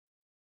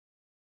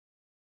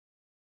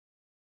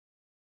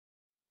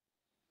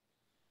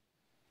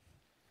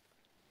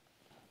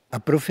A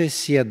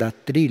profecia da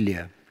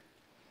trilha,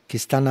 que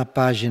está na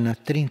página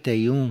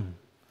 31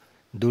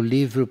 do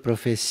livro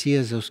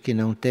Profecias aos que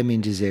não temem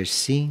dizer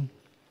sim,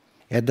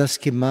 é das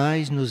que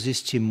mais nos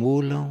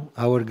estimulam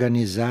a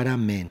organizar a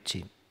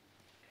mente.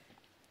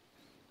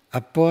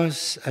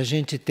 Após a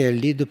gente ter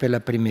lido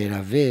pela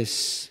primeira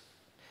vez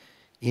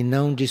e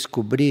não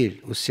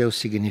descobrir o seu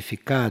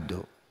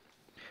significado,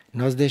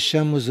 nós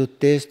deixamos o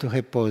texto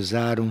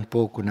repousar um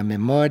pouco na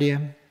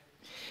memória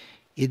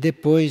e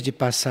depois de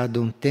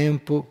passado um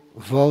tempo,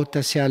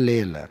 volta-se a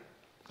lê-la.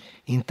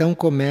 Então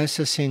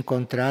começa-se a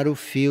encontrar o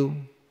fio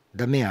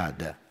da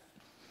meada.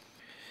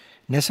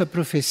 Nessa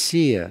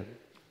profecia,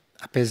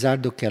 apesar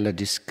do que ela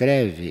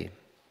descreve,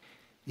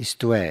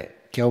 isto é,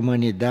 que a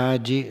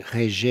humanidade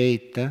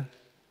rejeita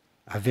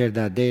a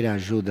verdadeira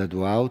ajuda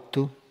do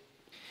alto,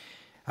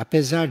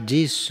 apesar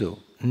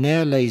disso,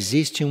 nela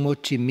existe um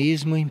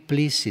otimismo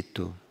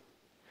implícito,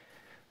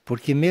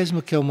 porque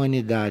mesmo que a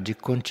humanidade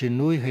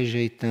continue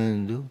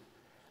rejeitando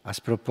as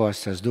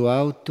propostas do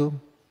alto,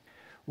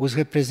 os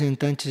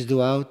representantes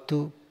do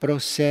alto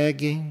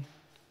prosseguem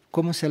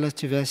como se ela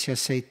estivesse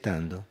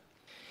aceitando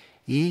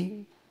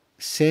e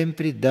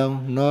sempre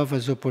dão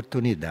novas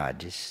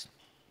oportunidades.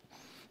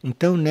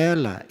 Então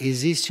nela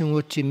existe um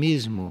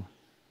otimismo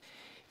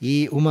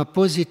e uma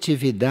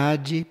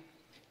positividade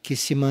que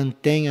se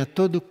mantém a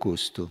todo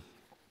custo.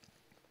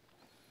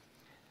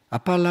 A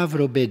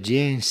palavra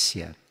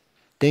obediência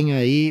tem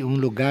aí um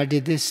lugar de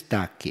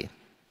destaque.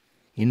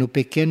 E no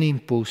pequeno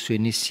impulso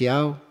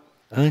inicial,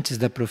 antes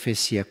da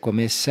profecia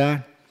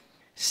começar,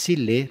 se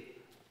lê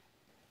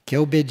que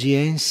a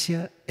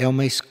obediência é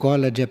uma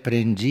escola de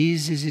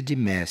aprendizes e de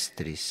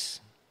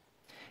mestres.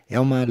 É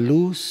uma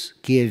luz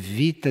que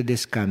evita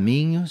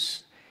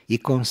descaminhos e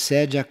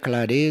concede a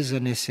clareza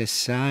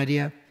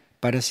necessária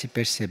para se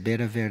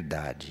perceber a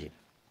verdade.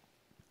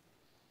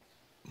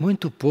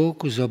 Muito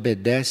poucos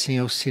obedecem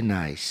aos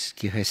sinais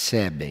que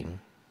recebem,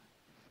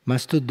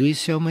 mas tudo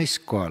isso é uma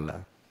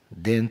escola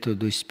dentro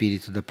do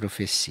espírito da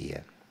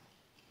profecia.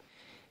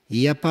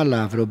 E a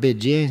palavra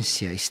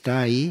obediência está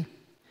aí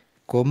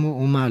como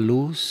uma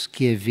luz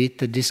que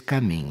evita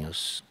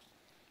descaminhos.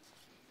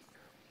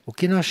 O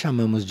que nós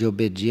chamamos de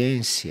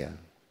obediência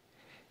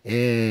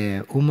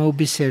é uma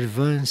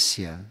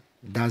observância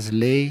das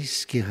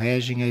leis que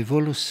regem a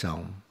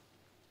evolução.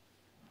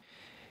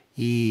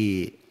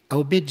 E a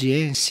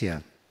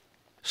obediência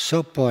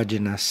só pode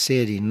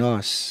nascer em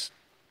nós,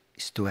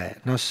 isto é,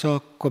 nós só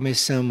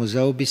começamos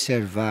a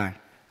observar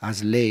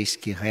as leis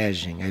que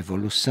regem a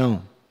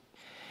evolução,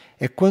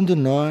 é quando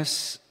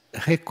nós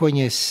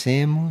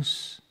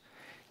reconhecemos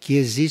que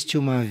existe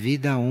uma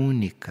vida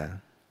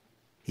única.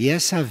 E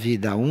essa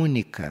vida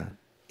única,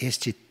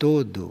 este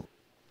todo,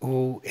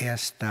 ou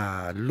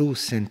esta luz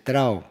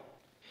central,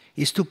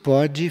 isto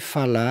pode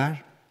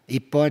falar e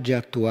pode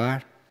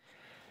atuar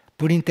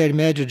por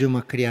intermédio de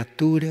uma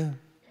criatura,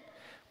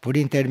 por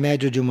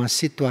intermédio de uma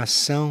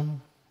situação,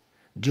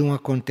 de um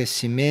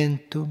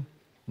acontecimento,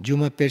 de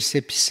uma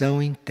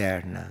percepção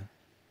interna.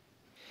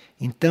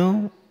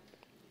 Então,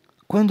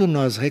 quando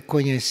nós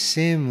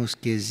reconhecemos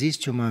que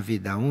existe uma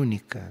vida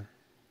única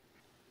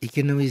e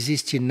que não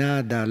existe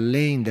nada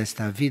além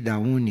desta vida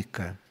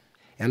única,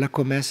 ela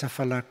começa a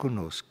falar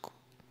conosco.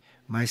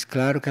 Mas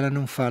claro que ela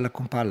não fala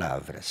com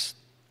palavras.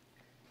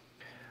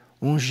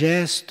 Um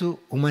gesto,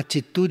 uma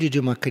atitude de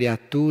uma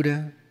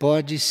criatura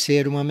pode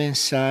ser uma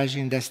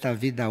mensagem desta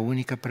vida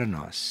única para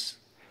nós.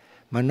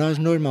 Mas nós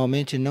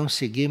normalmente não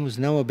seguimos,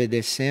 não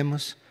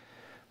obedecemos,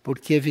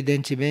 porque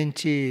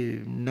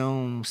evidentemente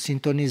não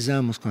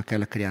sintonizamos com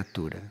aquela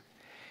criatura.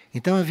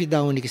 Então a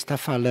vida única está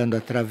falando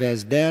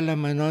através dela,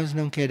 mas nós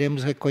não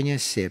queremos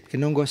reconhecer, porque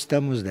não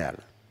gostamos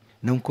dela,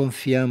 não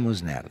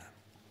confiamos nela.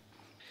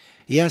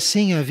 E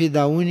assim a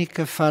vida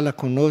única fala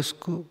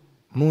conosco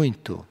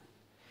muito.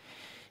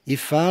 E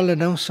fala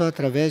não só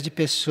através de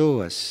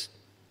pessoas,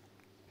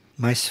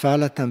 mas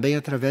fala também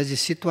através de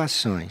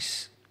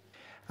situações.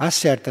 Há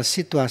certas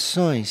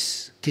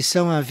situações que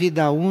são a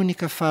vida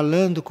única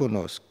falando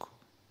conosco,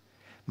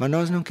 mas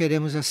nós não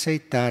queremos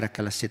aceitar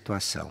aquela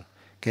situação,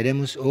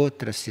 queremos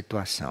outra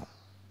situação.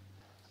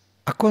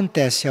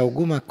 Acontece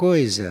alguma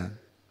coisa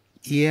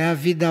e é a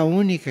vida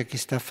única que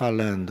está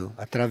falando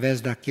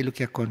através daquilo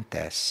que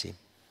acontece.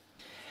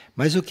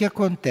 Mas o que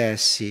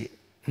acontece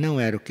não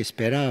era o que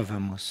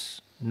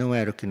esperávamos, não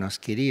era o que nós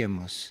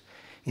queríamos,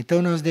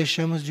 então nós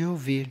deixamos de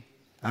ouvir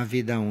a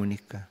vida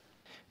única.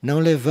 Não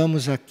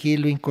levamos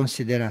aquilo em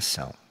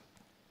consideração.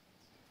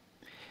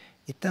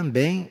 E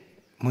também,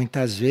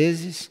 muitas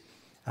vezes,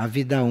 a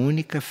vida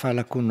única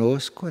fala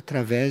conosco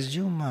através de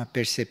uma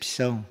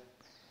percepção,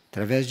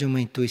 através de uma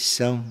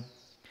intuição.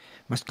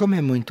 Mas como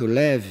é muito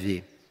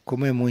leve,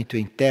 como é muito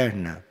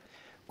interna,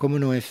 como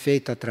não é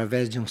feito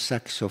através de um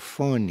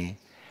saxofone,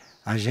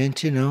 a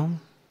gente não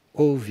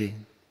ouve,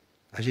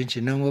 a gente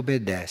não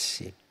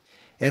obedece.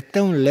 É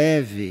tão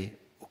leve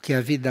o que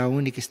a vida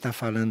única está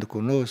falando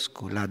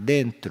conosco lá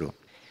dentro,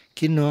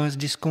 que nós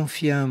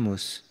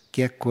desconfiamos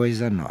que é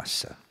coisa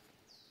nossa.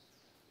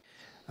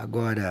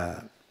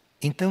 Agora,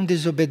 então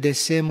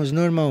desobedecemos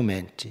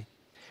normalmente,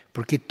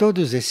 Porque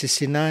todos esses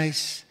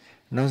sinais,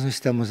 nós não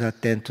estamos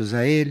atentos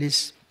a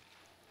eles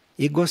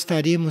e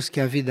gostaríamos que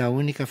a vida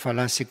única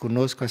falasse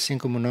conosco assim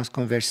como nós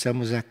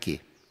conversamos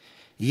aqui.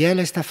 E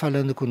ela está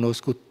falando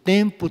conosco o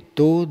tempo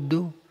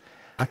todo,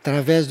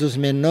 através dos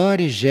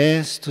menores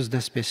gestos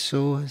das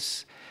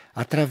pessoas,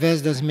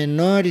 através das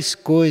menores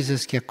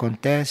coisas que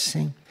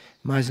acontecem,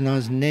 mas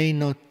nós nem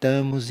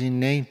notamos e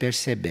nem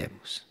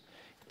percebemos.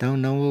 Então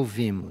não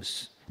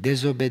ouvimos,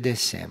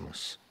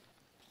 desobedecemos.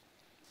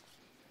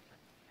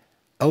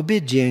 A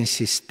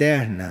obediência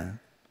externa,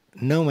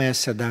 não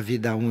essa da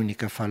vida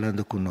única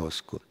falando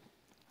conosco,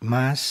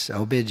 mas a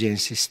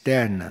obediência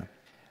externa,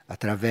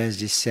 através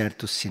de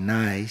certos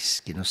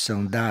sinais que nos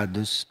são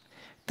dados,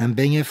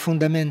 também é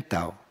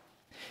fundamental.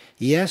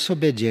 E essa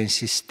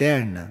obediência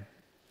externa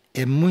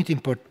é muito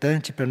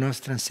importante para nós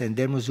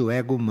transcendermos o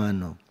ego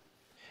humano.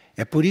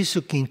 É por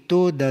isso que em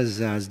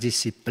todas as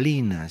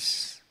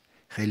disciplinas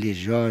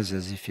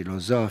religiosas e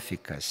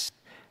filosóficas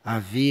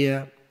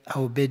havia a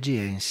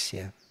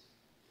obediência.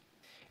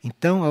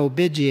 Então a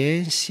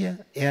obediência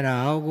era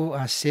algo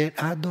a ser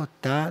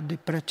adotado e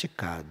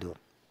praticado.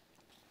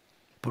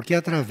 Porque é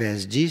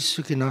através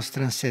disso que nós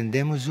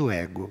transcendemos o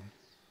ego.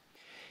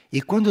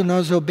 E quando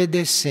nós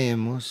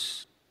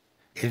obedecemos,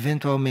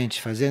 eventualmente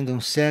fazendo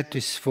um certo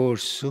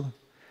esforço,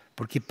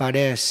 porque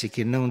parece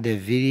que não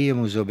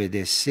deveríamos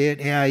obedecer,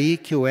 é aí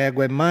que o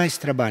ego é mais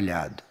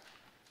trabalhado.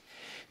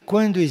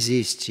 Quando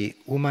existe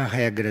uma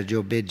regra de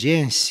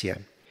obediência,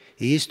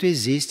 e isto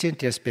existe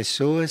entre as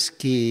pessoas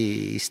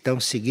que estão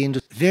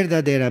seguindo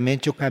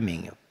verdadeiramente o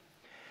caminho.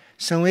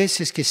 São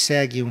esses que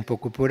seguem um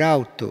pouco por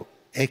alto,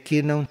 é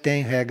que não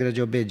têm regra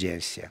de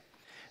obediência.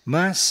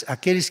 Mas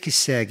aqueles que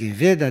seguem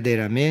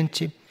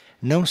verdadeiramente,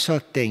 não só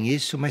têm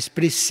isso, mas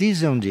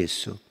precisam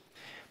disso.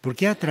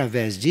 Porque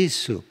através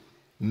disso,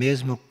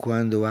 mesmo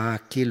quando há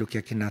aquilo que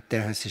aqui na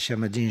Terra se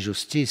chama de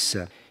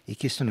injustiça, e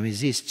que isso não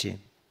existe,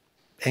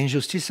 é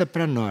injustiça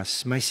para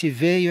nós, mas se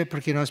veio é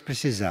porque nós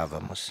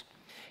precisávamos.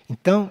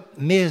 Então,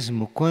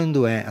 mesmo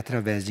quando é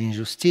através de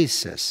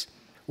injustiças,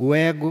 o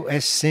ego é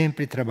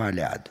sempre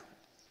trabalhado.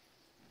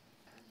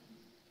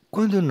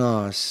 Quando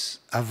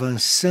nós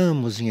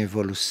avançamos em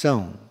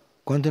evolução,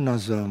 quando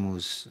nós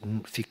vamos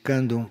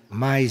ficando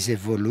mais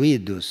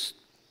evoluídos,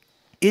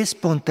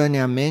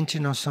 espontaneamente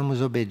nós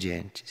somos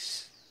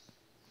obedientes.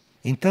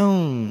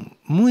 Então,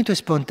 muito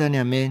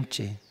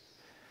espontaneamente,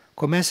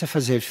 começa a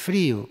fazer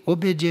frio,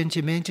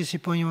 obedientemente se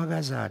põe um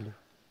agasalho.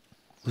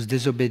 Os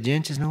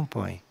desobedientes não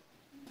põem.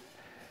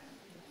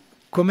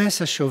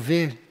 Começa a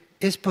chover,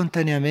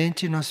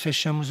 espontaneamente nós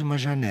fechamos uma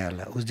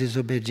janela. Os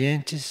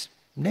desobedientes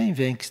nem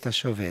veem que está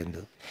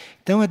chovendo.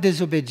 Então a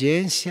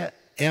desobediência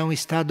é um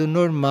estado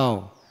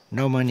normal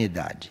na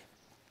humanidade.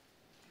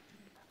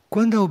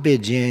 Quando a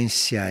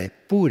obediência é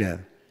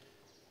pura,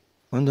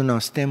 quando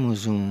nós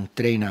temos um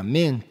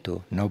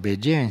treinamento na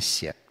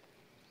obediência,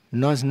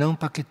 nós não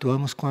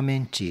pactuamos com a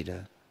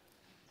mentira.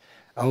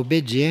 A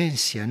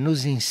obediência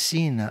nos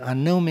ensina a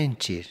não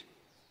mentir.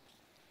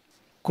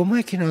 Como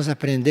é que nós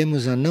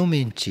aprendemos a não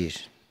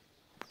mentir?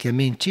 Porque a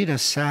mentira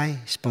sai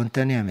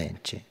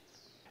espontaneamente.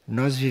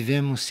 Nós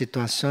vivemos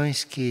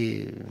situações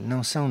que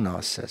não são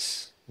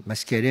nossas,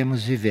 mas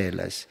queremos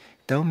vivê-las.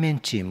 Então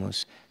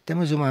mentimos.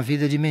 Temos uma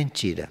vida de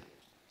mentira.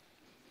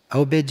 A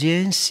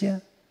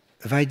obediência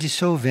vai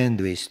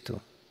dissolvendo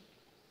isto.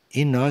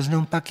 E nós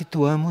não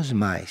pactuamos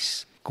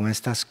mais com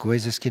estas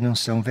coisas que não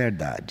são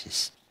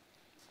verdades.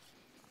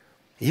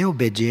 E a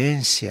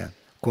obediência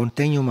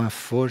contém uma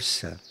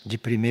força de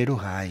primeiro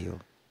raio.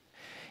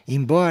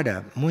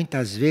 Embora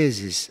muitas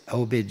vezes a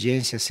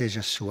obediência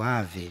seja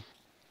suave,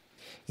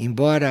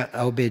 embora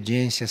a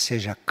obediência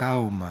seja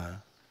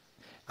calma,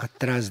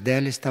 atrás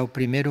dela está o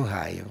primeiro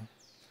raio.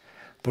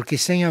 Porque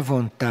sem a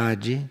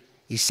vontade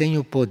e sem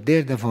o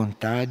poder da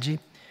vontade,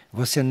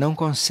 você não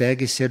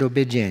consegue ser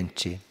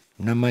obediente,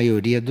 na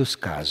maioria dos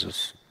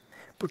casos.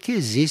 Porque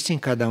existe em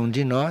cada um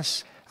de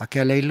nós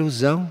aquela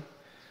ilusão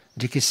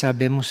de que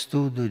sabemos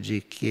tudo,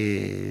 de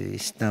que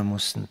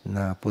estamos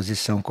na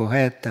posição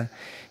correta.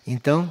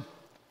 Então,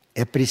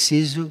 é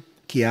preciso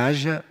que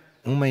haja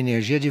uma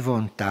energia de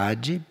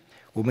vontade,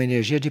 uma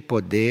energia de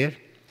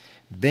poder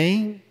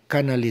bem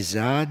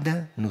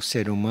canalizada no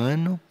ser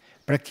humano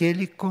para que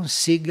ele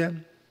consiga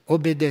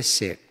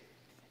obedecer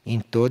em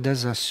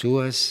todas as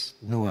suas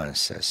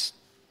nuances.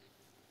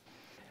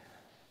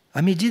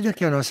 À medida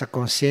que a nossa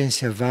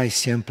consciência vai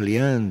se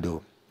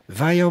ampliando,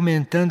 vai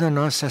aumentando a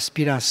nossa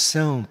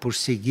aspiração por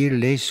seguir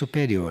leis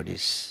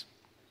superiores.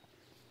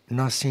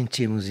 Nós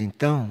sentimos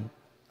então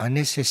a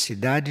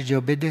necessidade de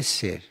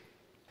obedecer,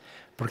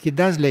 porque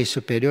das leis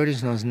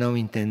superiores nós não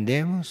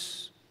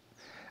entendemos,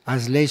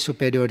 as leis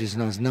superiores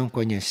nós não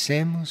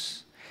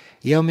conhecemos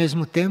e ao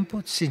mesmo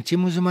tempo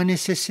sentimos uma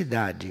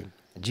necessidade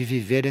de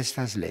viver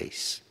estas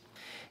leis.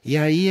 E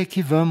aí é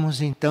que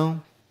vamos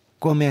então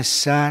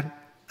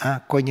começar a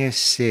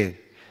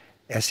conhecer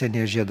essa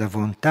energia da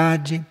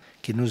vontade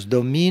que nos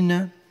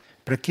domina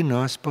para que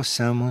nós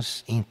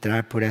possamos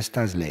entrar por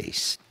estas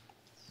leis.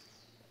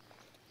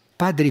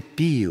 Padre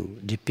Pio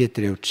de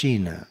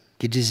Pietrelcina,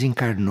 que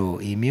desencarnou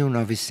em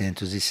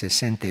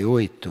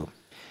 1968,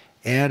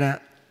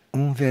 era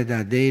um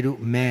verdadeiro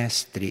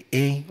mestre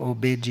em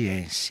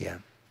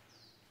obediência.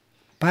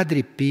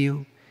 Padre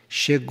Pio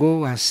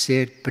chegou a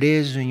ser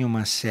preso em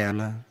uma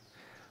cela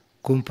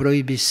com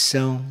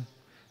proibição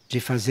de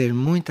fazer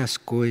muitas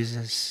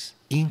coisas,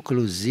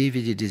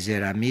 inclusive de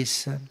dizer a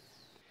missa,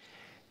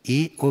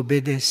 e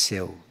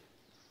obedeceu.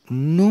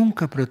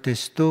 Nunca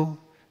protestou,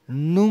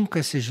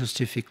 nunca se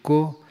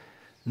justificou,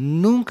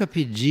 nunca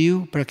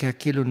pediu para que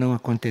aquilo não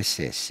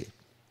acontecesse.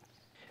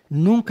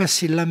 Nunca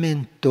se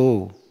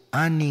lamentou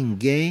a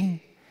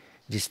ninguém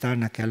de estar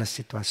naquelas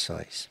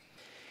situações.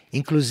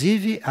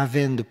 Inclusive,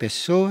 havendo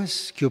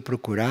pessoas que o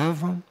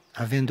procuravam,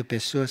 havendo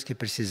pessoas que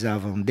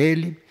precisavam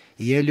dele,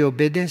 e ele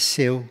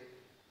obedeceu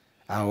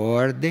à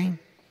ordem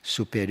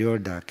superior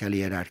daquela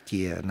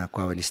hierarquia na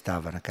qual ele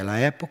estava naquela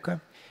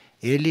época.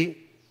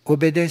 Ele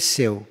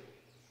obedeceu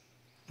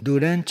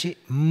durante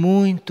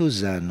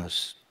muitos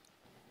anos.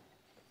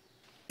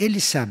 Ele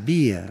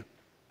sabia,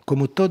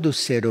 como todo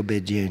ser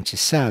obediente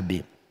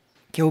sabe,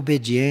 que a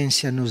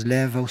obediência nos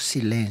leva ao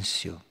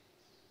silêncio.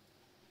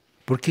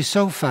 Porque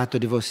só o fato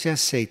de você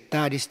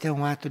aceitar, isto é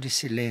um ato de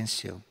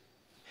silêncio.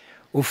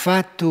 O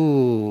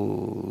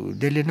fato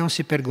dele não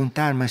se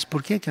perguntar, mas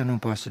por que eu não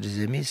posso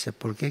dizer missa?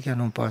 Por que eu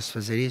não posso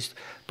fazer isto?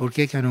 Por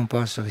que eu não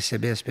posso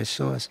receber as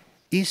pessoas?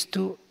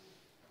 Isto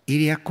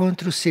iria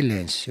contra o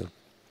silêncio.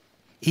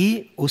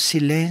 E o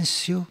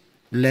silêncio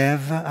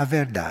leva à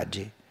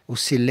verdade. O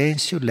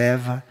silêncio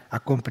leva à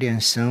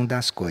compreensão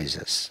das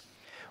coisas.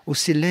 O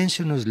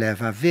silêncio nos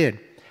leva a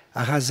ver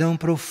a razão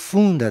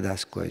profunda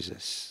das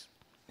coisas.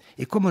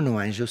 E como não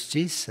há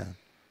injustiça,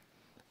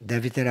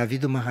 deve ter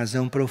havido uma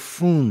razão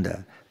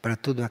profunda para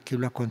tudo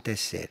aquilo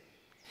acontecer.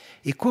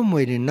 E como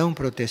ele não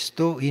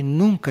protestou e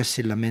nunca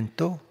se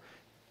lamentou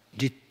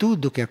de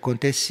tudo o que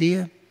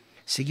acontecia,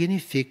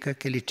 significa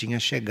que ele tinha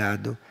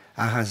chegado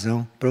à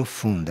razão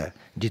profunda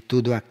de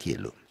tudo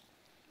aquilo.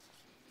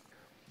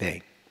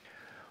 Bem,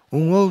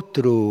 um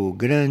outro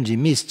grande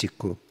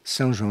místico,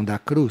 São João da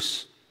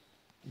Cruz,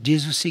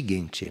 diz o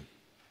seguinte,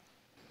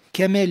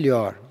 que é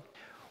melhor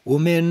o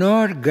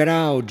menor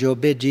grau de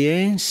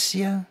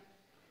obediência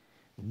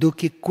do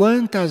que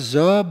quantas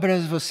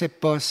obras você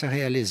possa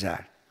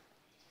realizar.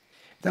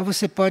 Então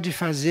você pode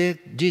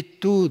fazer de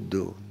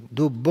tudo,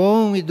 do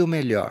bom e do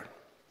melhor.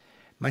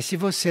 Mas se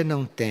você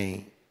não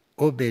tem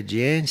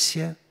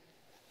obediência,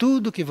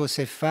 tudo que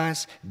você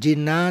faz de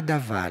nada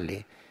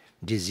vale,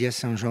 dizia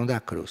São João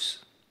da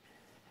Cruz.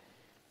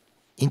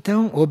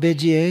 Então,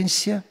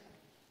 obediência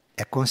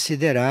é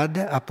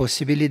considerada a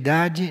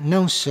possibilidade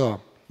não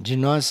só de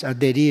nós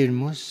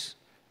aderirmos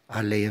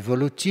à lei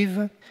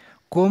evolutiva,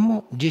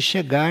 como de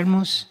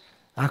chegarmos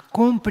a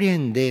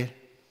compreender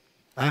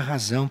a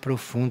razão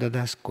profunda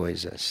das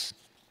coisas.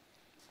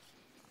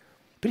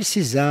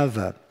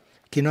 Precisava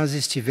que nós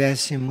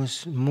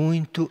estivéssemos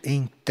muito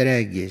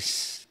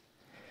entregues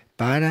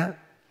para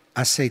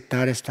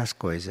aceitar estas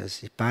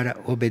coisas e para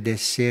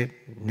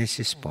obedecer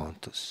nesses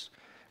pontos.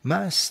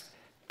 Mas,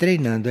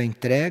 treinando a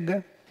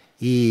entrega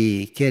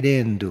e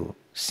querendo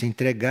se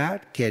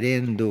entregar,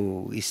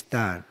 querendo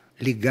estar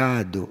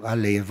ligado à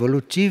lei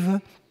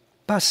evolutiva,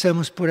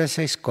 passamos por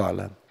essa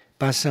escola,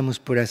 passamos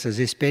por essas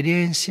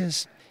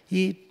experiências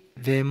e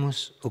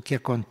vemos o que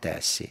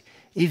acontece.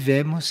 E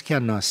vemos que a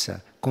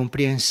nossa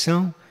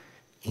compreensão,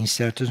 em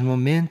certos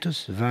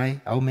momentos, vai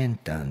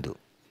aumentando.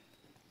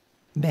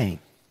 Bem,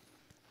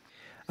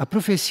 a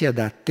profecia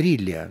da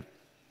trilha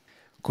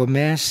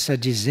começa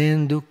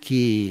dizendo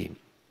que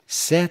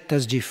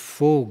setas de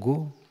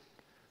fogo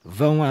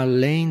vão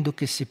além do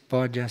que se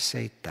pode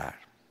aceitar.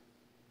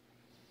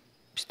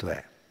 Isto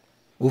é,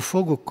 o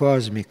fogo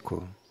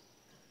cósmico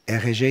é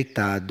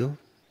rejeitado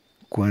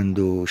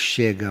quando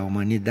chega à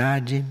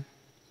humanidade,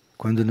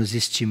 quando nos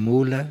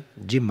estimula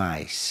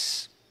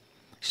demais.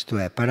 Isto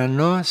é, para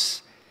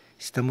nós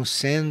estamos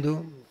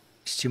sendo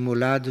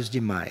estimulados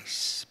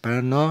demais.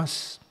 Para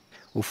nós,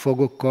 o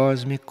fogo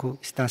cósmico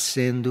está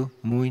sendo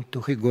muito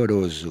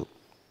rigoroso.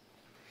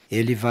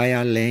 Ele vai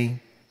além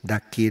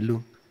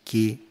daquilo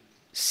que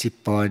se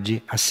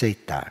pode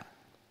aceitar.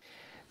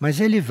 Mas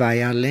ele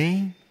vai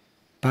além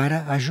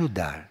para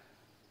ajudar.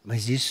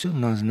 Mas isso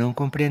nós não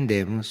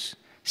compreendemos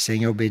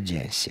sem a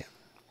obediência.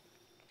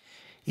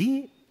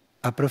 E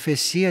a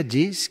profecia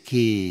diz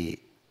que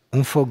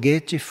um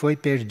foguete foi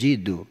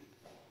perdido,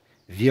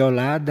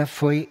 violada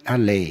foi a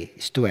lei.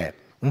 Isto é,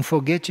 um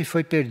foguete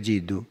foi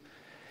perdido.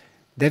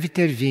 Deve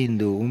ter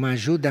vindo uma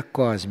ajuda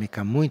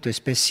cósmica muito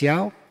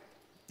especial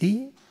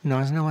e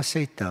nós não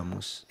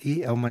aceitamos.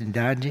 E a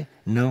humanidade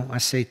não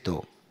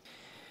aceitou.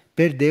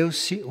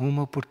 Perdeu-se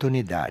uma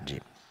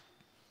oportunidade.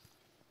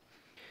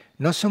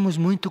 Nós somos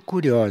muito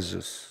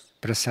curiosos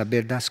para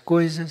saber das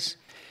coisas,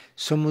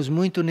 somos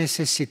muito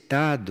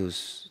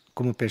necessitados,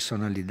 como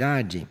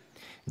personalidade,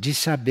 de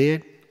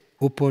saber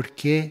o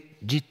porquê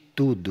de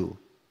tudo.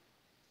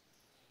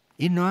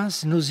 E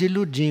nós nos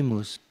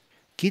iludimos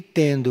que,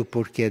 tendo o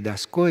porquê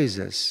das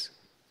coisas,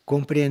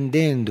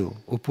 compreendendo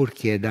o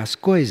porquê das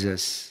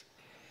coisas,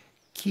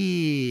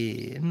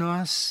 que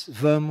nós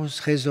vamos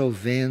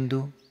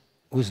resolvendo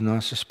os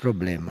nossos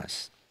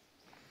problemas.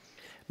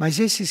 Mas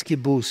esses que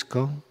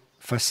buscam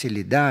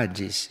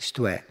facilidades,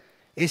 isto é,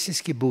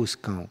 esses que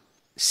buscam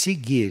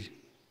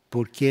seguir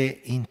porque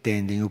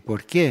entendem o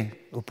porquê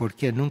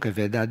nunca é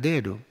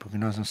verdadeiro, porque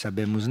nós não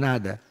sabemos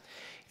nada.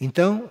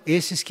 Então,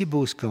 esses que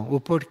buscam o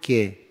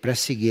porquê para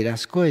seguir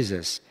as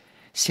coisas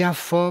se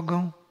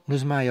afogam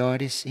nos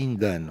maiores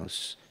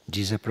enganos,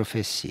 diz a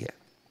profecia.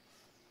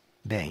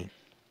 Bem,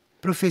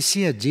 a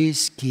profecia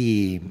diz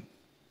que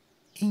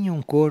em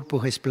um corpo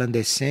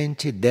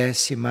resplandecente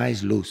desce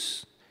mais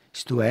luz.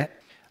 Isto é,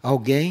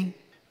 alguém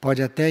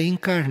pode até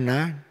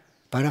encarnar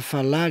para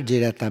falar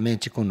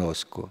diretamente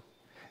conosco.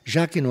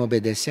 Já que não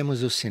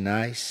obedecemos os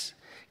sinais,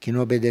 que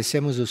não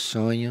obedecemos os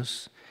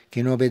sonhos,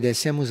 que não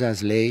obedecemos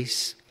as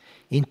leis,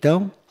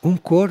 então um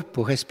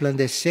corpo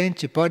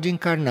resplandecente pode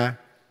encarnar,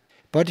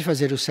 pode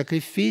fazer o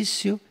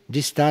sacrifício de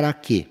estar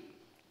aqui.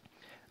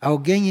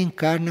 Alguém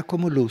encarna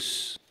como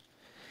luz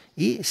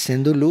e,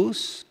 sendo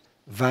luz,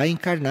 vai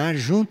encarnar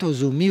junto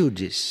aos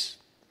humildes.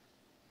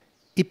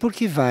 E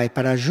porque vai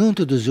para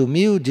junto dos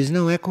humildes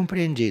não é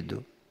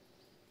compreendido,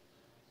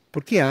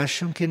 porque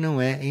acham que não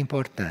é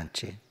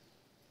importante.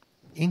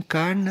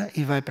 Encarna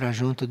e vai para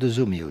junto dos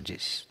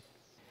humildes.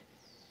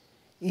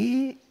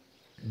 E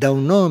dão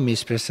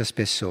nomes para essas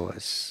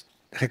pessoas,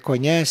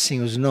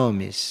 reconhecem os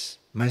nomes,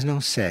 mas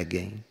não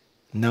seguem,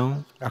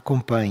 não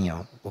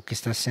acompanham o que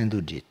está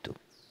sendo dito.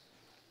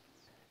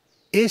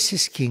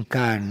 Esses que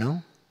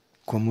encarnam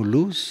como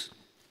luz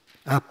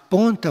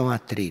apontam a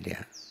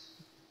trilha,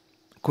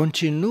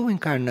 continuam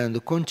encarnando,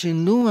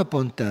 continuam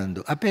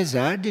apontando,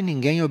 apesar de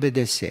ninguém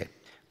obedecer,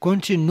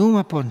 continuam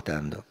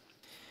apontando.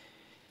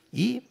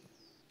 E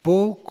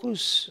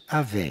poucos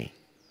a veem.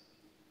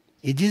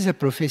 E diz a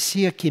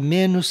profecia que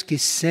menos que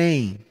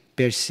 100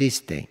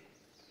 persistem.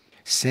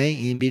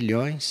 100 em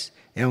bilhões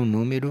é um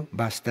número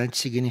bastante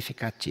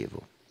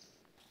significativo.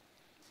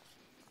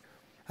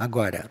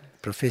 Agora, a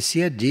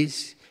profecia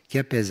diz que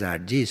apesar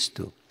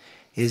disto,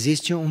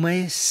 existe uma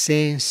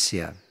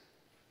essência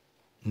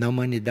na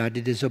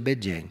humanidade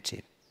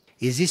desobediente.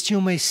 Existe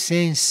uma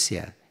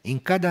essência em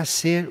cada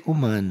ser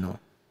humano.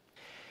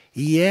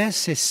 E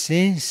essa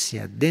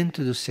essência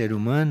dentro do ser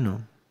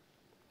humano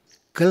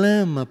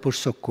clama por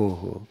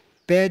socorro,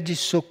 pede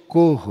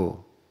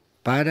socorro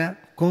para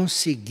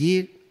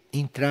conseguir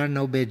entrar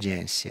na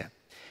obediência.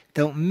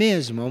 Então,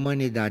 mesmo a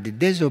humanidade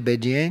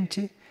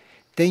desobediente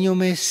tem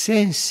uma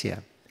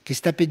essência que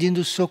está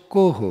pedindo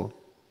socorro.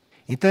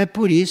 Então é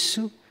por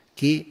isso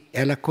que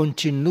ela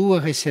continua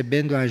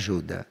recebendo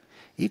ajuda.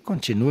 E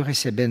continua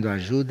recebendo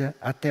ajuda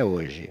até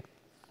hoje.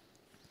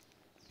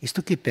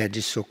 Isto que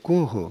pede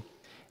socorro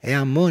é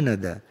a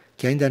mônada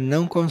que ainda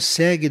não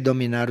consegue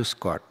dominar os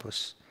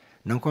corpos.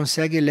 Não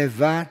consegue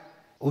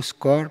levar os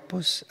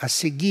corpos a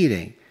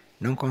seguirem.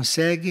 Não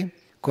consegue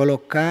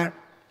colocar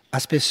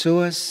as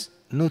pessoas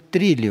no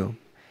trilho.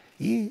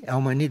 E a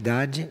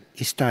humanidade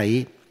está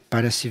aí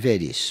para se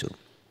ver isso.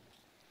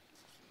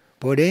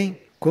 Porém,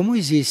 como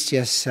existe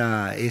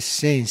essa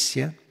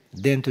essência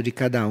dentro de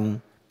cada um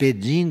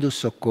pedindo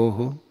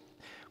socorro,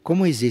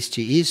 como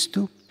existe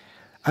isto,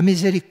 a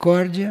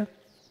misericórdia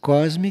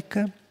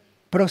cósmica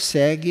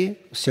prossegue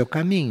o seu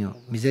caminho.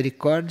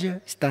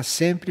 Misericórdia está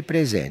sempre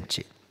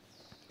presente.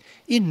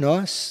 E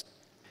nós,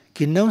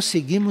 que não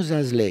seguimos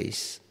as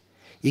leis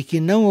e que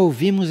não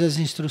ouvimos as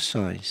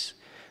instruções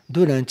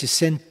durante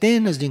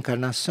centenas de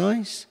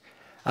encarnações,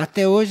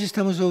 até hoje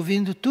estamos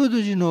ouvindo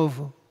tudo de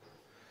novo.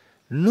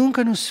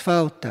 Nunca nos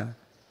falta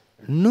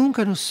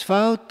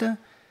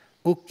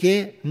o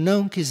que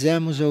não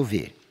quisemos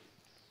ouvir.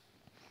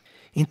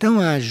 Então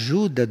a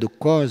ajuda do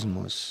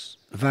cosmos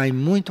vai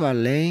muito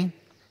além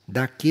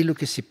daquilo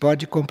que se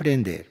pode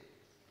compreender.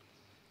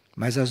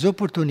 Mas as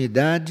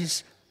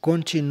oportunidades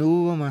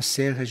continuam a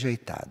ser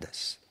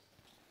rejeitadas.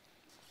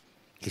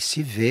 E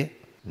se vê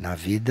na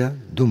vida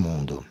do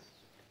mundo.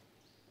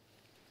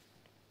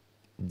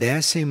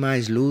 Descem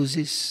mais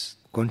luzes,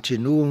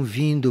 continuam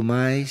vindo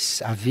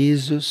mais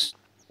avisos,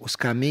 os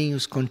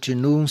caminhos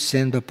continuam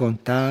sendo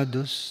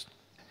apontados,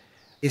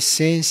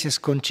 essências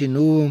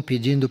continuam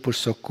pedindo por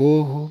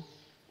socorro,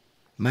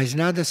 mas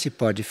nada se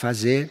pode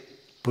fazer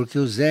porque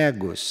os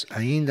egos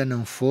ainda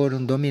não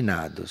foram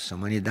dominados. A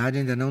humanidade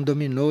ainda não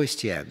dominou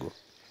este ego,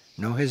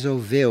 não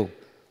resolveu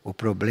o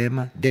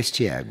problema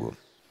deste ego.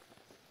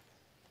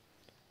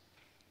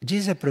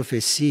 Diz a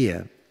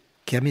profecia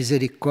que a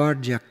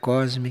misericórdia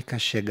cósmica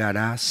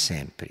chegará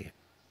sempre.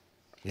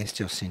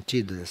 Este é o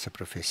sentido dessa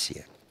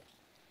profecia.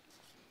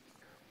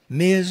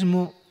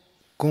 Mesmo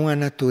com a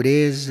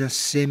natureza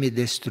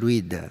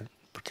semidestruída,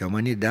 porque a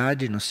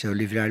humanidade, no seu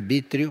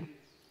livre-arbítrio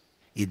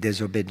e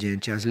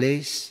desobediente às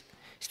leis,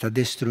 está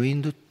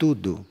destruindo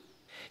tudo.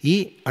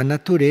 E a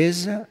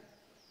natureza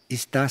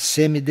está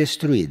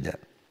semidestruída.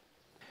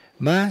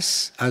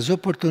 Mas as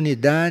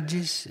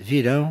oportunidades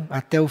virão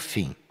até o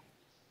fim.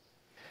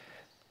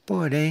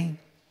 Porém,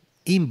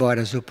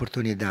 embora as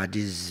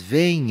oportunidades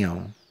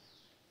venham,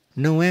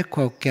 não é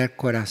qualquer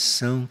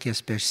coração que as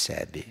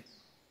percebe.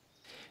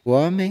 O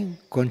homem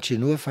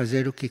continua a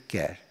fazer o que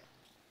quer,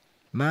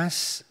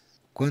 mas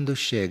quando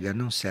chega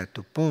num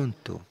certo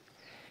ponto,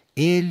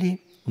 ele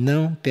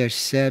não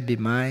percebe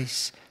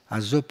mais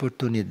as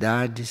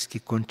oportunidades que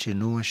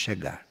continuam a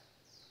chegar.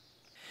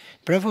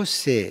 Para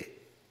você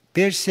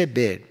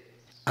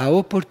perceber a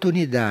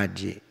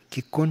oportunidade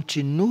que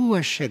continua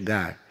a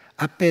chegar,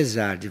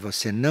 apesar de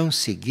você não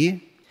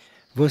seguir,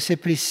 você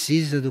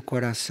precisa do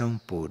coração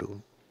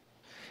puro.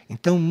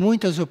 Então,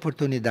 muitas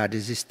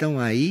oportunidades estão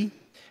aí,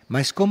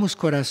 mas como os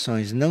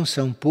corações não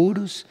são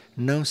puros,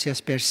 não se as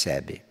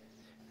percebe.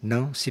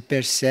 Não se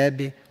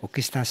percebe o que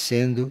está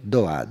sendo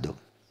doado.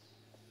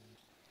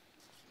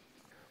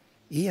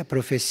 E a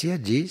profecia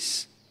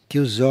diz que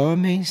os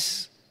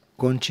homens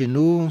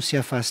continuam se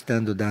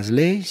afastando das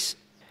leis,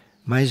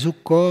 mas o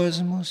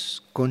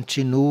cosmos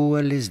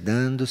continua lhes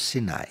dando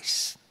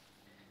sinais.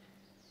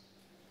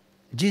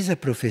 Diz a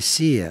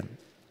profecia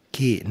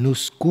que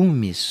nos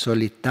cumes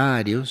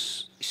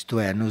solitários, isto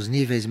é, nos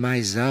níveis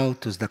mais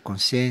altos da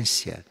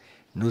consciência,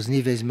 nos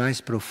níveis mais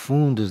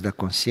profundos da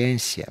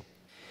consciência,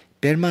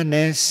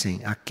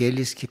 permanecem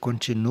aqueles que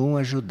continuam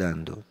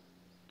ajudando.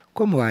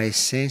 Como há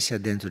essência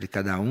dentro de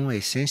cada um, a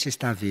essência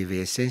está viva e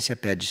a essência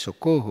pede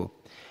socorro,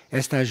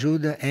 esta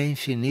ajuda é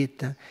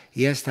infinita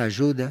e esta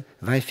ajuda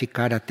vai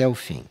ficar até o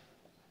fim.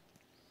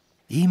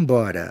 E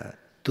embora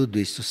tudo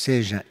isso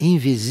seja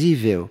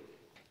invisível,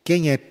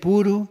 quem é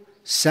puro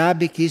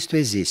sabe que isto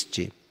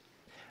existe.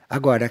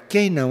 Agora,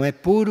 quem não é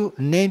puro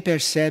nem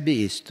percebe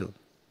isto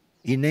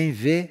e nem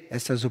vê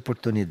essas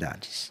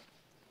oportunidades.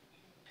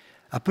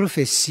 A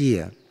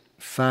profecia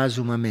faz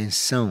uma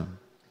menção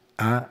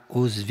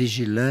aos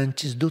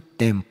vigilantes do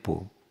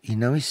tempo e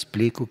não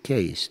explica o que é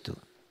isto.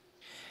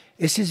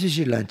 Esses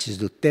vigilantes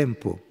do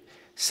tempo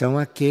são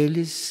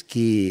aqueles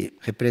que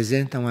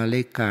representam a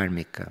lei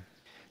kármica,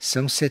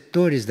 são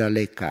setores da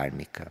lei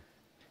kármica,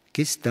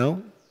 que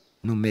estão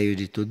no meio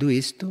de tudo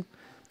isto,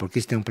 porque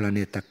este é um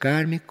planeta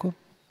kármico,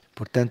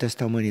 portanto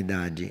esta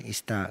humanidade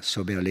está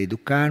sob a lei do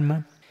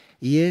karma,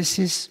 e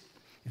esses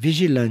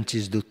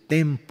vigilantes do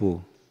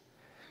tempo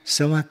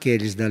são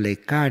aqueles da lei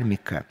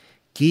kármica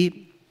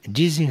que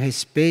dizem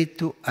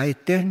respeito à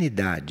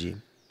eternidade.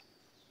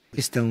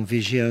 Estão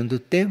vigiando o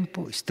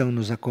tempo, estão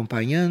nos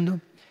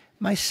acompanhando,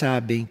 mas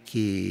sabem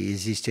que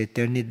existe a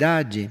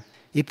eternidade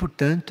e,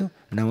 portanto,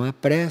 não há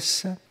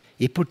pressa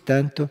e,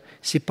 portanto,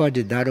 se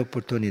pode dar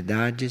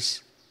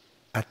oportunidades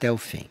até o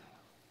fim.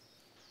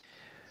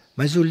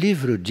 Mas o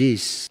livro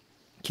diz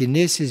que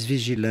nesses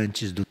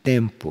vigilantes do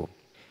tempo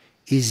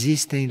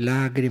existem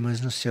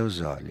lágrimas nos seus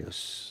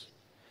olhos.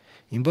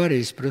 Embora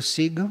eles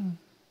prossigam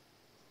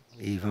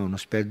e vão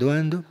nos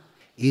perdoando,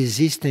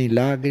 existem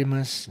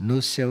lágrimas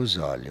nos seus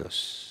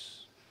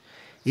olhos.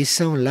 E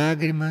são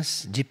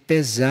lágrimas de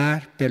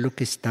pesar pelo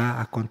que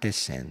está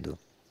acontecendo.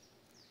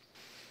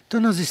 Então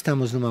nós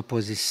estamos numa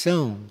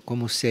posição,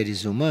 como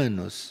seres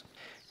humanos,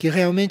 que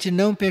realmente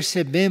não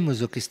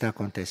percebemos o que está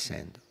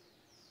acontecendo.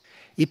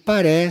 E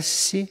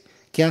parece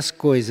que as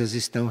coisas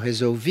estão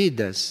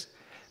resolvidas,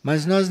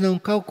 mas nós não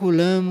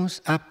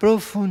calculamos a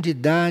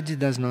profundidade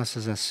das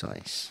nossas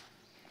ações.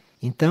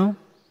 Então,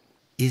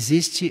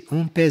 existe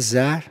um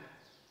pesar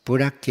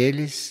por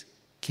aqueles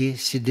que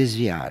se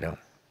desviaram.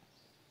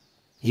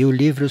 E o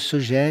livro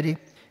sugere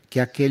que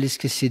aqueles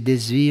que se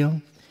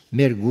desviam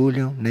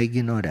mergulham na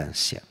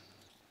ignorância.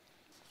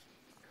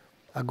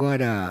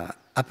 Agora,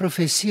 a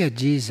profecia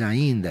diz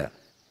ainda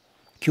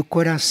que o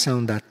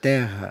coração da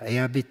Terra é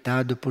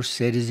habitado por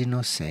seres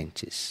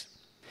inocentes.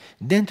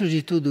 Dentro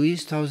de tudo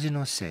isto há os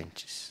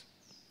inocentes.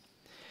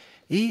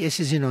 E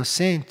esses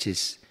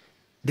inocentes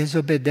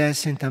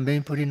desobedecem também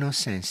por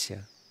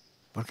inocência,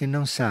 porque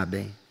não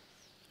sabem.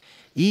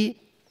 E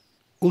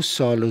os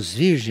solos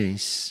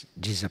virgens,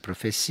 diz a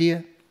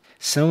profecia,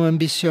 são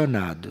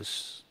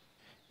ambicionados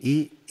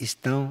e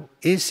estão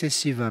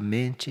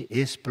excessivamente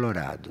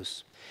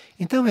explorados.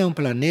 Então é um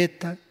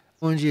planeta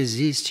onde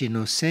existe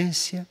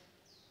inocência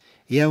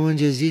e é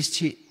onde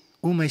existe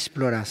uma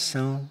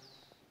exploração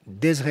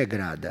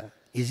desregrada,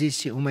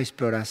 existe uma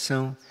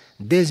exploração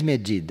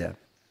desmedida.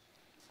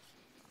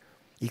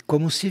 E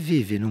como se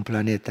vive num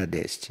planeta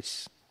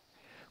destes?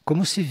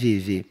 Como se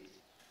vive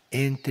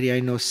entre a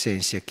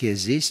inocência que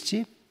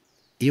existe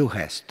e o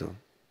resto,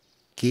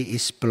 que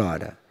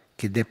explora,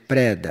 que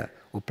depreda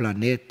o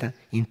planeta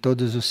em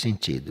todos os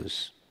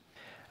sentidos?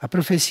 A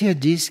profecia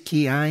diz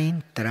que há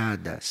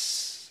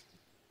entradas,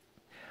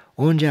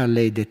 onde a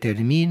lei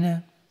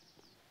determina,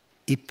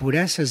 e por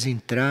essas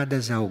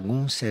entradas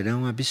alguns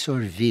serão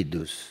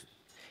absorvidos.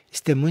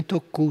 Isto é muito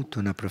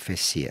oculto na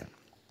profecia.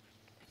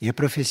 E a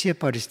profecia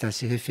pode estar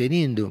se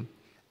referindo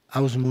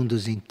aos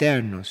mundos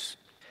internos,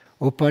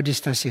 ou pode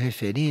estar se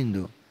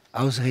referindo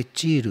aos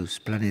retiros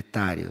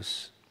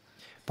planetários.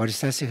 Pode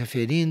estar se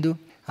referindo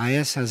a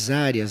essas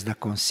áreas da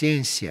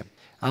consciência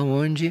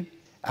aonde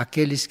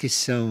aqueles que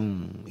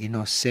são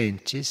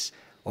inocentes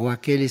ou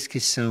aqueles que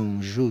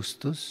são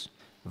justos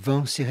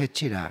vão se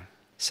retirar,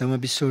 são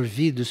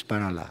absorvidos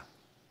para lá.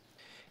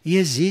 E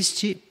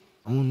existe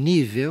um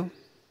nível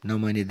na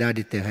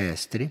humanidade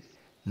terrestre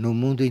no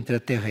mundo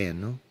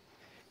intraterreno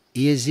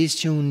e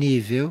existe um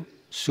nível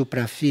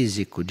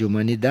suprafísico de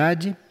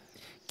humanidade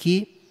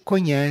que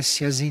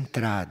conhece as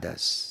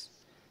entradas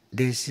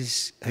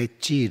desses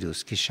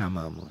retiros que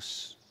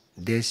chamamos,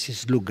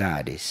 desses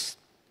lugares.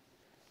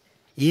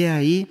 E é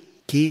aí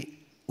que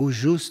os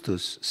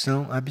justos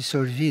são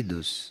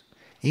absorvidos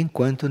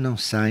enquanto não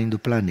saem do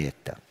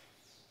planeta.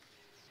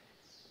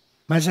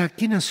 Mas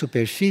aqui na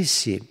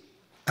superfície,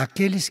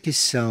 aqueles que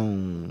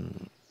são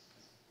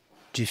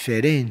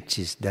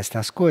diferentes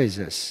destas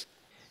coisas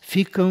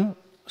ficam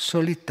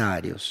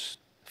solitários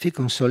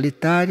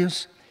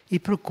e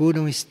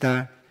procuram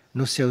estar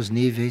nos seus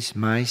níveis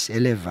mais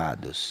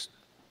elevados.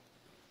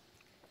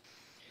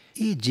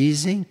 E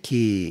dizem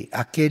que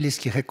aqueles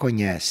que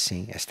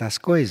reconhecem estas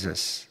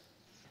coisas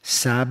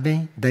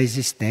sabem da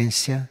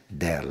existência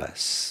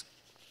delas.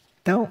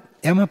 Então,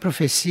 é uma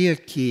profecia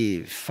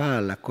que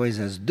fala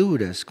coisas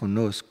duras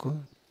conosco,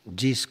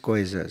 diz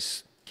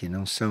coisas que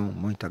não são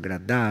muito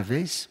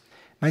agradáveis,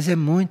 mas é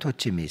muito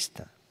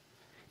otimista.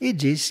 E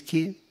diz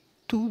que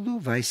tudo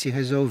vai se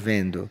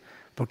resolvendo,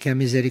 porque a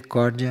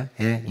misericórdia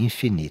é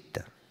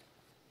infinita.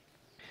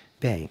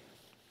 Bem,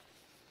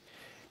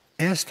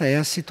 esta é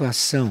a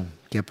situação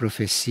que a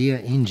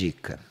profecia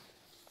indica.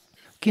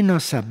 O que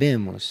nós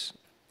sabemos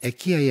é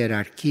que a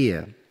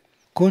hierarquia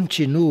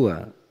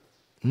continua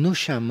nos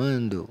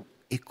chamando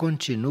e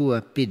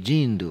continua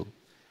pedindo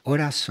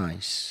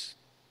orações.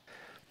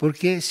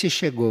 Porque se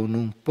chegou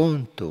num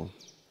ponto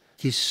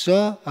que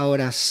só a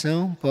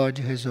oração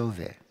pode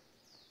resolver.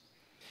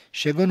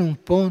 Chegou num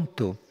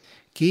ponto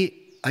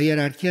que a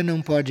hierarquia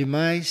não pode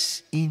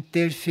mais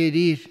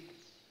interferir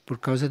por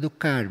causa do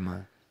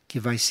karma que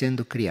vai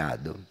sendo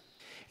criado.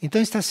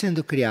 Então está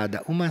sendo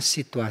criada uma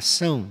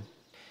situação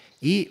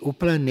e o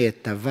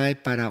planeta vai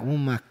para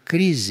uma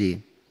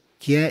crise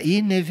que é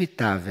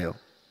inevitável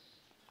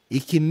e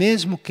que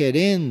mesmo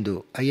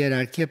querendo, a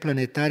hierarquia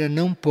planetária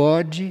não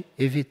pode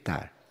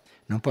evitar.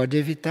 Não pode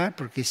evitar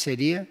porque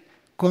seria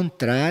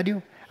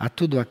contrário a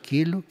tudo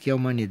aquilo que a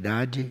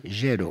humanidade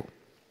gerou.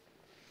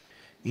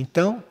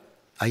 Então,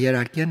 a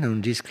hierarquia não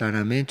diz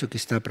claramente o que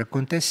está para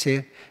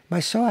acontecer,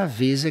 mas só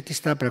avisa que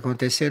está para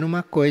acontecer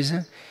uma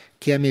coisa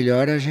que é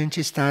melhor a gente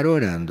estar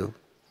orando.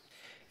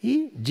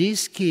 E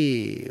diz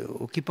que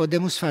o que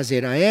podemos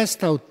fazer a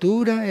esta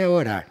altura é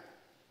orar.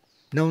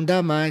 Não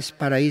dá mais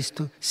para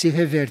isto se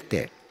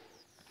reverter.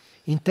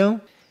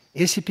 Então,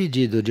 esse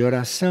pedido de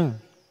oração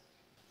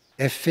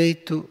é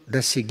feito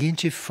da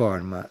seguinte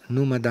forma,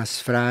 numa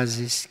das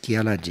frases que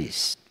ela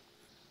diz.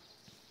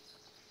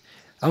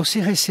 Ao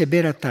se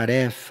receber a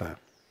tarefa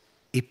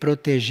e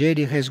proteger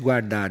e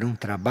resguardar um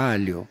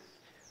trabalho,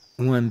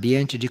 um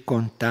ambiente de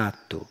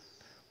contato,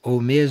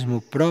 ou mesmo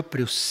o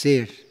próprio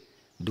ser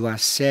do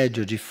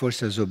assédio de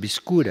forças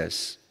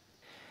obscuras,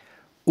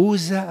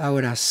 usa a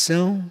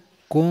oração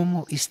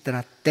como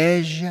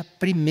estratégia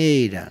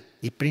primeira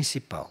e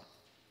principal.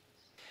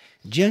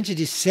 Diante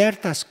de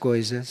certas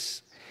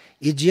coisas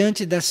e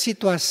diante da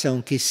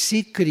situação que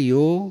se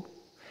criou,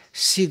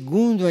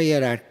 segundo a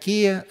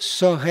hierarquia,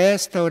 só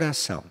resta a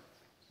oração.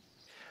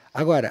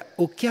 Agora,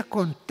 o que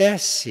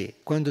acontece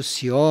quando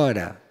se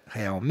ora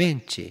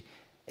realmente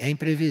é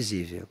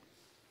imprevisível.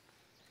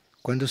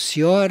 Quando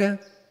se ora,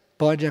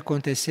 pode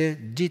acontecer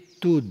de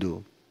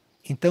tudo.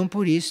 Então,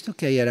 por isso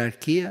que a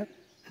hierarquia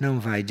não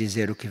vai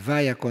dizer o que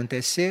vai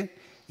acontecer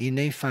e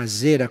nem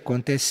fazer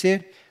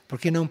acontecer,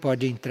 porque não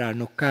pode entrar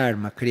no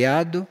karma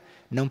criado,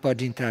 não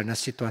pode entrar na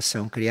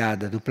situação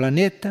criada do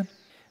planeta,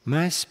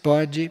 mas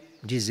pode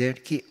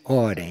dizer que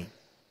orem.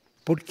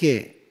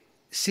 Porque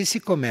se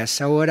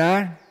começa a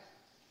orar,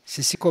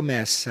 se se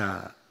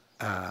começa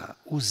a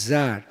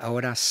usar a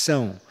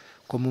oração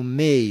como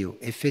meio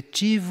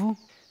efetivo,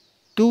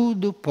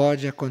 tudo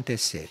pode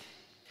acontecer.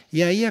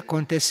 E aí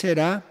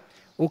acontecerá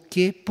o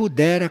que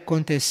puder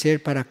acontecer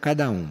para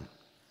cada um.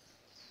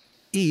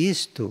 E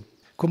isto,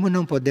 como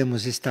não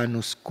podemos estar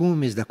nos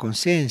cumes da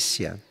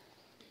consciência,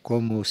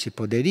 como se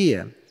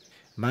poderia,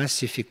 mas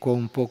se ficou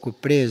um pouco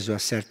preso a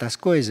certas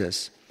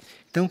coisas,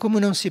 então como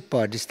não se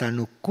pode estar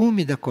no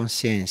cume da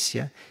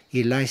consciência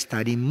e lá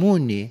estar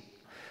imune,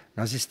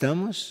 nós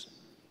estamos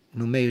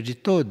no meio de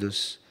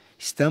todos,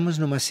 estamos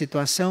numa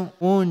situação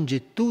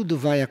onde tudo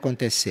vai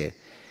acontecer,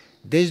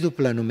 desde o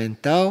plano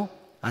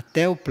mental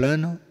até o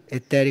plano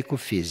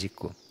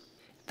etérico-físico.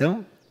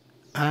 Então,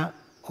 a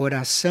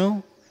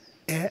oração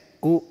é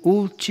o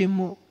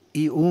último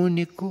e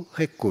único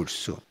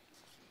recurso.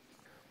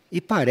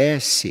 E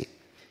parece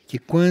que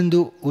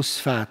quando os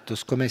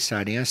fatos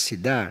começarem a se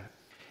dar,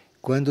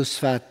 quando os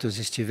fatos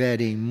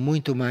estiverem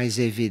muito mais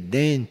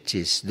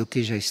evidentes do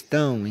que já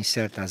estão em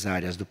certas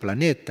áreas do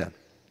planeta,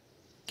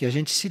 que a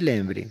gente se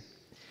lembre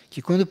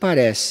que quando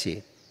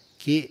parece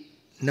que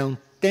não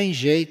tem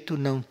jeito,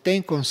 não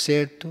tem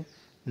conserto,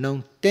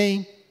 não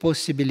tem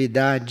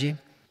possibilidade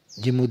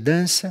de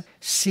mudança,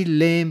 se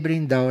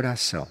lembrem da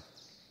oração.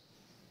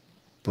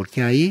 Porque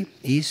aí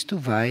isto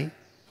vai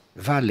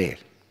valer.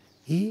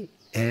 E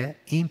é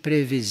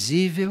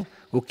imprevisível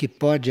o que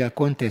pode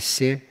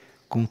acontecer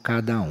com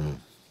cada um.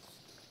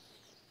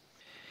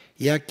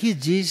 E aqui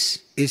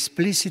diz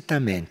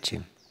explicitamente: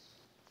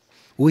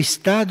 o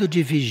estado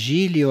de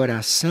vigília e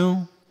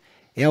oração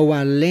é o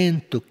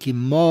alento que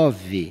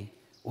move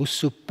os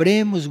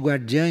supremos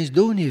guardiães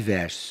do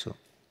universo.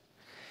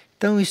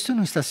 Então, isso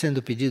não está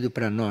sendo pedido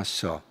para nós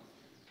só.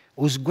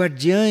 Os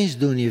guardiães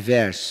do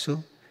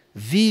universo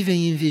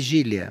vivem em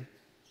vigília.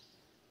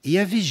 E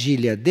a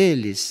vigília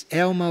deles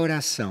é uma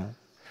oração.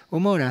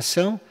 Uma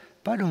oração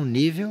para um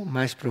nível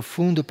mais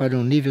profundo, para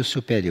um nível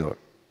superior.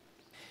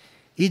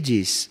 E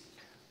diz: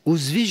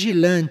 os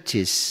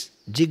vigilantes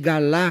de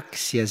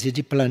galáxias e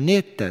de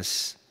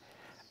planetas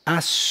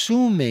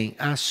assumem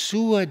a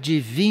sua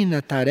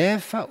divina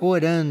tarefa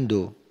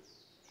orando.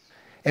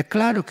 É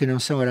claro que não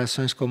são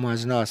orações como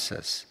as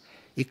nossas.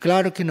 E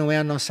claro que não é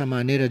a nossa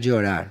maneira de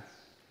orar.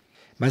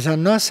 Mas a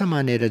nossa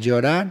maneira de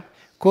orar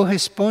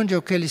corresponde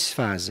ao que eles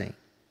fazem.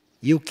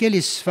 E o que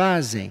eles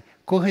fazem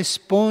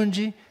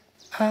corresponde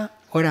à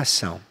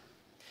oração.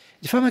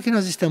 De forma que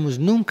nós estamos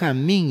num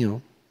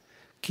caminho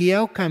que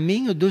é o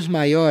caminho dos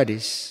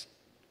maiores.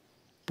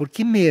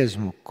 Porque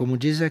mesmo, como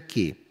diz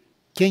aqui,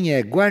 quem é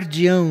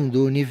guardião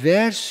do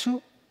universo,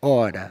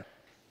 ora.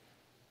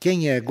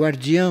 Quem é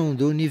guardião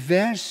do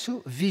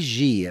universo,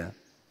 vigia.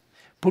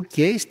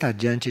 Porque está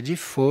diante de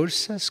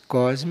forças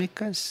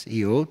cósmicas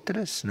e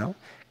outras, não,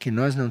 que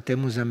nós não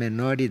temos a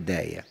menor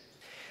ideia.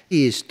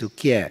 Isto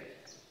que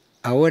é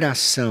a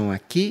oração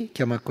aqui,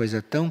 que é uma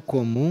coisa tão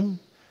comum,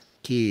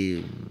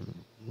 que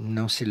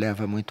não se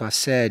leva muito a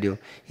sério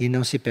e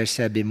não se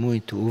percebe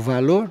muito o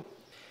valor,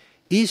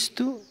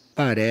 isto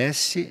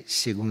parece,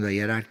 segundo a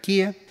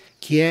hierarquia,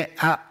 que é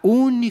a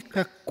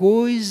única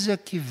coisa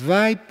que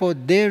vai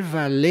poder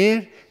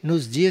valer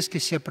nos dias que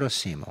se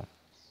aproximam.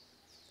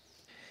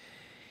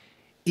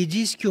 E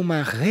diz que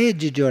uma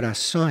rede de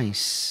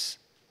orações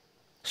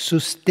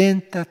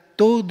sustenta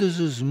todos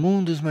os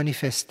mundos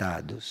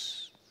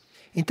manifestados.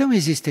 Então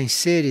existem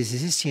seres,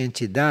 existem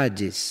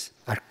entidades,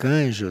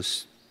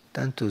 arcanjos,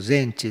 tantos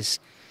entes,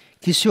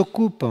 que se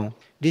ocupam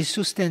de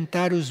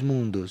sustentar os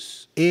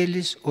mundos,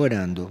 eles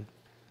orando.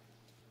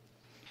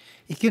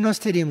 E que nós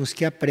teríamos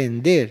que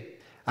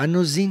aprender a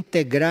nos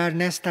integrar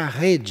nesta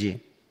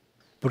rede,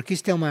 porque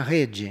isto é uma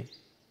rede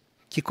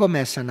que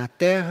começa na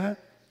Terra,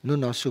 no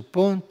nosso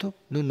ponto,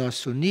 no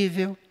nosso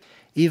nível,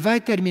 e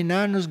vai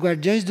terminar nos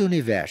guardiães do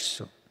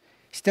universo.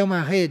 Isto é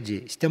uma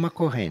rede, isto é uma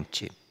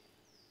corrente.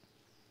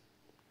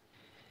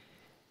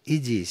 E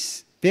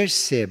diz: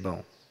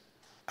 percebam,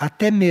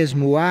 até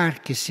mesmo o ar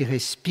que se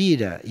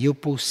respira e o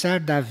pulsar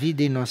da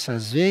vida em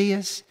nossas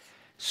veias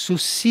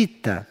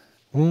suscita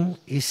um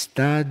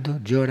estado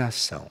de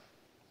oração.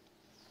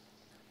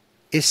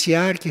 Esse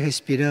ar que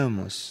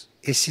respiramos,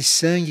 esse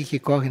sangue que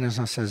corre nas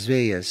nossas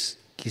veias,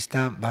 que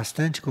está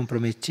bastante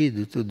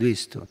comprometido,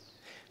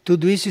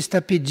 tudo isso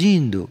está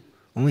pedindo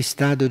um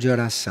estado de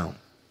oração.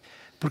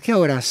 Porque a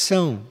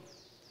oração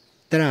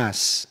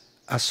traz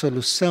a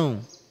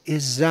solução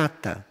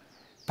exata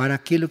para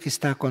aquilo que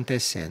está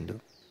acontecendo.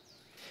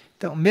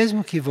 Então,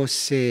 mesmo que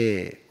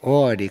você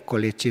ore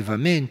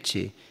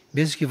coletivamente,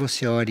 mesmo que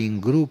você ore em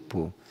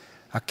grupo,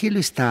 aquilo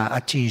está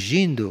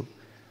atingindo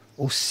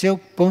o seu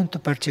ponto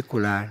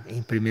particular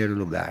em primeiro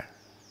lugar.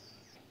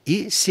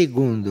 E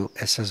segundo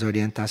essas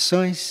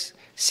orientações,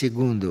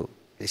 segundo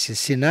esses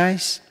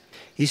sinais,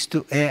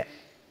 isto é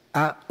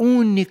a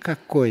única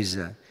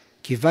coisa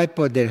que vai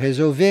poder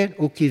resolver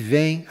o que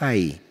vem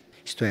aí.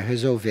 Isto é,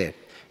 resolver.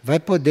 Vai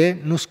poder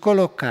nos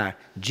colocar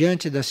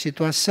diante da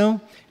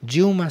situação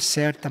de uma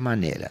certa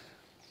maneira.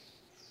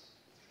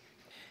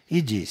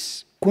 E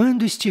diz: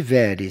 quando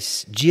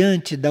estiveres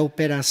diante da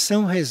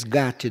operação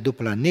resgate do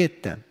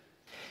planeta,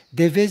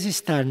 deves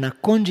estar na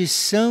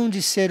condição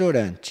de ser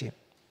orante.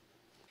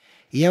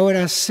 E a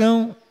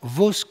oração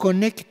vos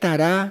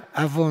conectará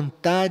à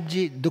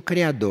vontade do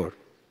Criador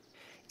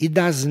e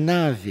das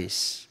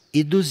naves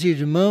e dos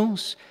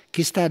irmãos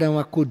que estarão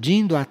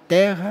acudindo à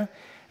Terra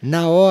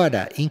na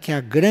hora em que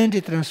a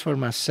grande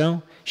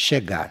transformação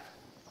chegar.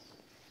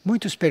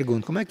 Muitos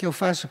perguntam: como é que eu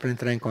faço para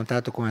entrar em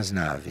contato com as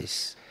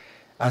naves?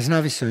 As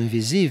naves são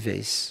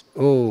invisíveis?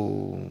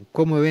 Ou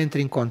como eu entro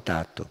em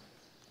contato?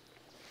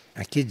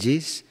 Aqui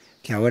diz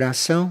que a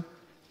oração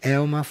é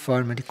uma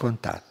forma de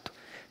contato.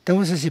 Então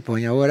você se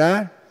põe a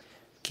orar,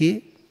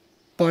 que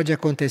pode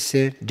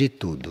acontecer de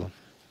tudo.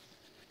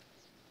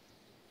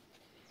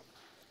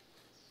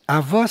 A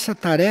vossa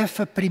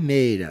tarefa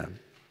primeira,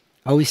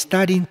 ao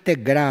estar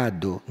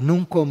integrado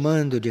num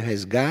comando de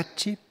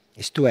resgate,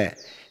 isto é,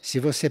 se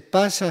você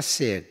passa a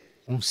ser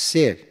um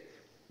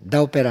ser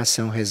da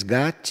operação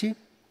resgate,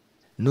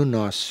 no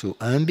nosso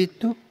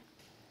âmbito,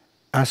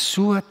 a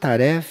sua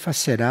tarefa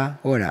será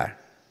orar,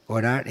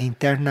 orar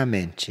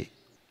internamente.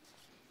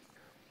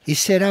 E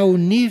será o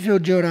nível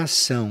de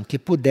oração que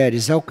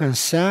puderes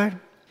alcançar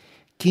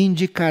que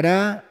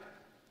indicará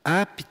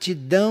a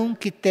aptidão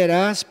que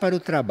terás para o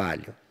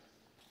trabalho.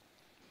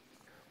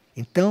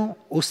 Então,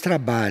 os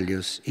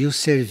trabalhos e os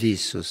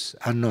serviços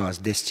a nós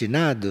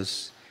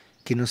destinados,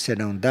 que nos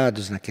serão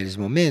dados naqueles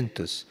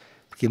momentos,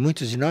 porque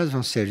muitos de nós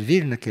vão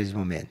servir naqueles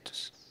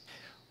momentos.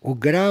 O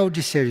grau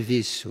de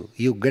serviço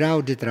e o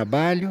grau de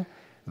trabalho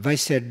vai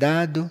ser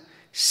dado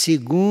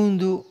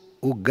segundo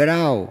o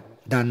grau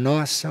da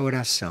nossa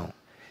oração,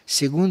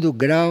 segundo o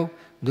grau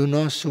do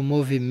nosso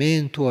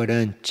movimento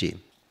orante.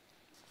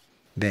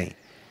 Bem,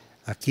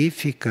 aqui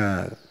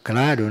fica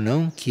claro,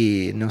 não,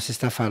 que não se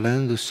está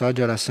falando só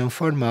de oração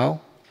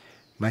formal,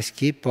 mas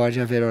que pode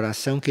haver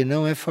oração que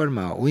não é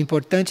formal. O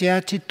importante é a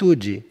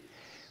atitude,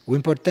 o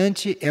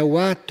importante é o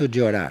ato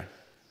de orar,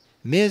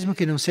 mesmo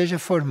que não seja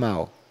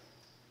formal.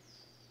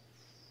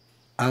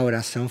 A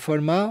oração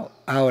formal,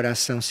 a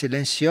oração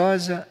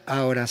silenciosa,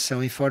 a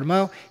oração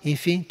informal,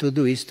 enfim,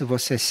 tudo isto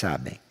vocês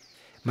sabem.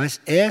 Mas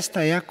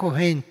esta é a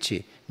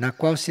corrente na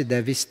qual se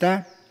deve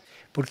estar,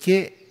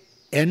 porque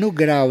é no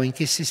grau em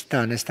que se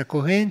está nesta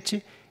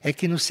corrente é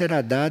que nos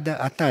será dada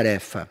a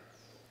tarefa,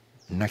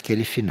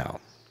 naquele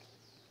final.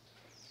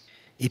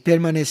 E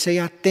permanecei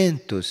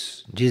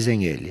atentos,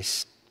 dizem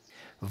eles.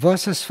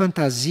 Vossas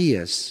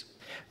fantasias,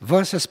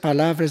 vossas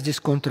palavras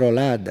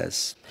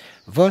descontroladas,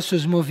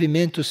 vossos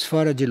movimentos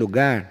fora de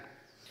lugar,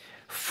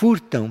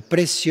 furtam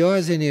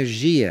preciosa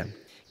energia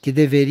que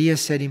deveria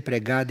ser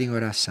empregada em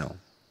oração.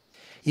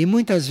 E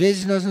muitas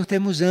vezes nós não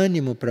temos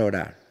ânimo para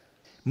orar.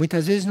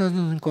 Muitas vezes nós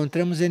não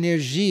encontramos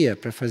energia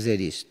para fazer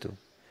isto.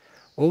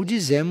 Ou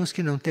dizemos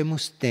que não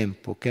temos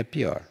tempo, que é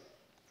pior.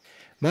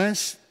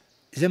 Mas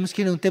dizemos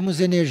que não temos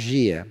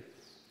energia.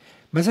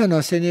 Mas a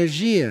nossa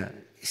energia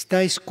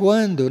está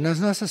escoando nas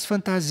nossas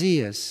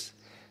fantasias,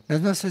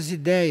 nas nossas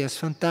ideias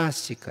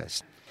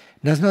fantásticas,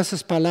 nas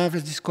nossas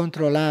palavras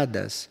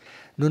descontroladas,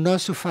 no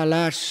nosso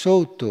falar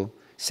solto,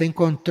 sem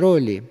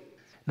controle,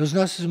 nos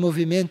nossos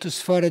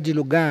movimentos fora de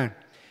lugar.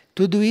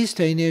 Tudo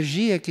isto é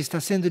energia que está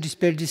sendo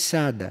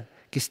desperdiçada,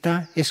 que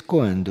está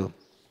escoando.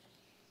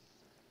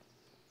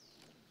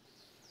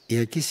 E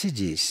aqui se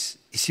diz,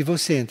 e se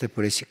você entra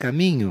por esse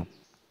caminho,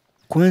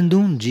 quando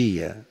um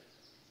dia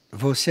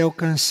você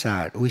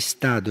alcançar o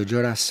estado de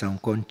oração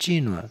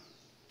contínua,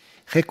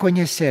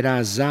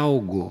 reconhecerás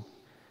algo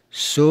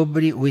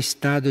sobre o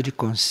estado de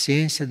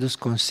consciência dos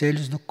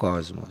conselhos do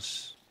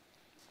cosmos,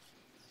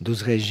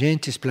 dos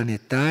regentes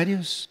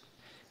planetários,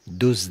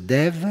 dos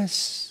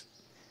devas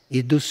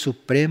e dos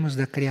supremos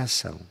da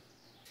criação.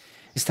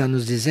 Está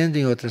nos dizendo,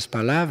 em outras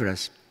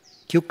palavras,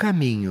 que o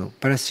caminho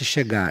para se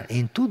chegar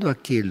em tudo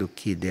aquilo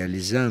que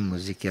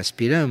idealizamos e que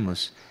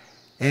aspiramos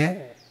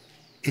é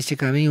este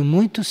caminho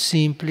muito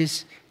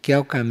simples, que é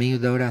o caminho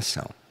da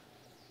oração.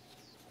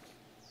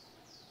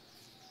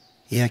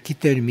 E aqui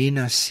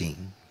termina assim.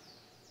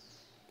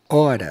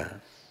 Ora,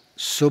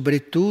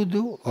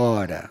 sobretudo,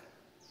 ora.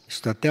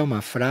 Isto até é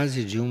uma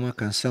frase de uma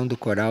canção do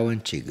coral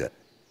antiga.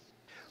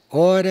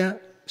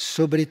 Ora,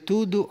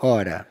 sobretudo,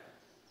 ora.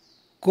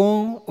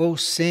 Com ou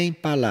sem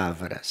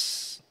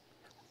palavras.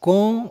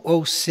 Com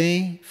ou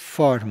sem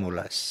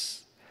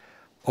fórmulas.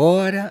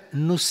 Ora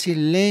no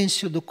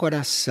silêncio do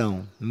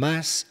coração,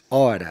 mas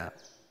ora.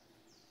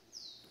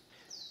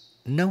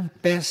 Não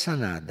peça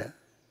nada.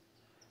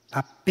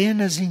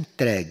 Apenas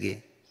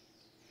entregue.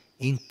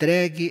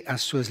 Entregue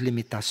as suas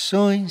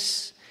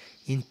limitações,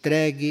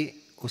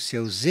 entregue os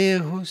seus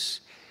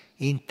erros,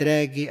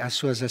 entregue as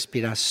suas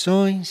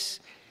aspirações,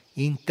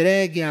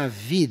 entregue a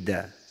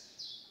vida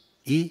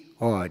e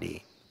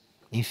ore.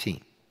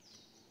 Enfim,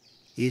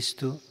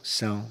 isto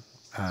são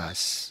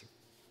as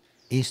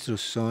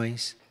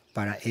instruções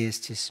para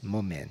estes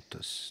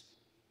momentos.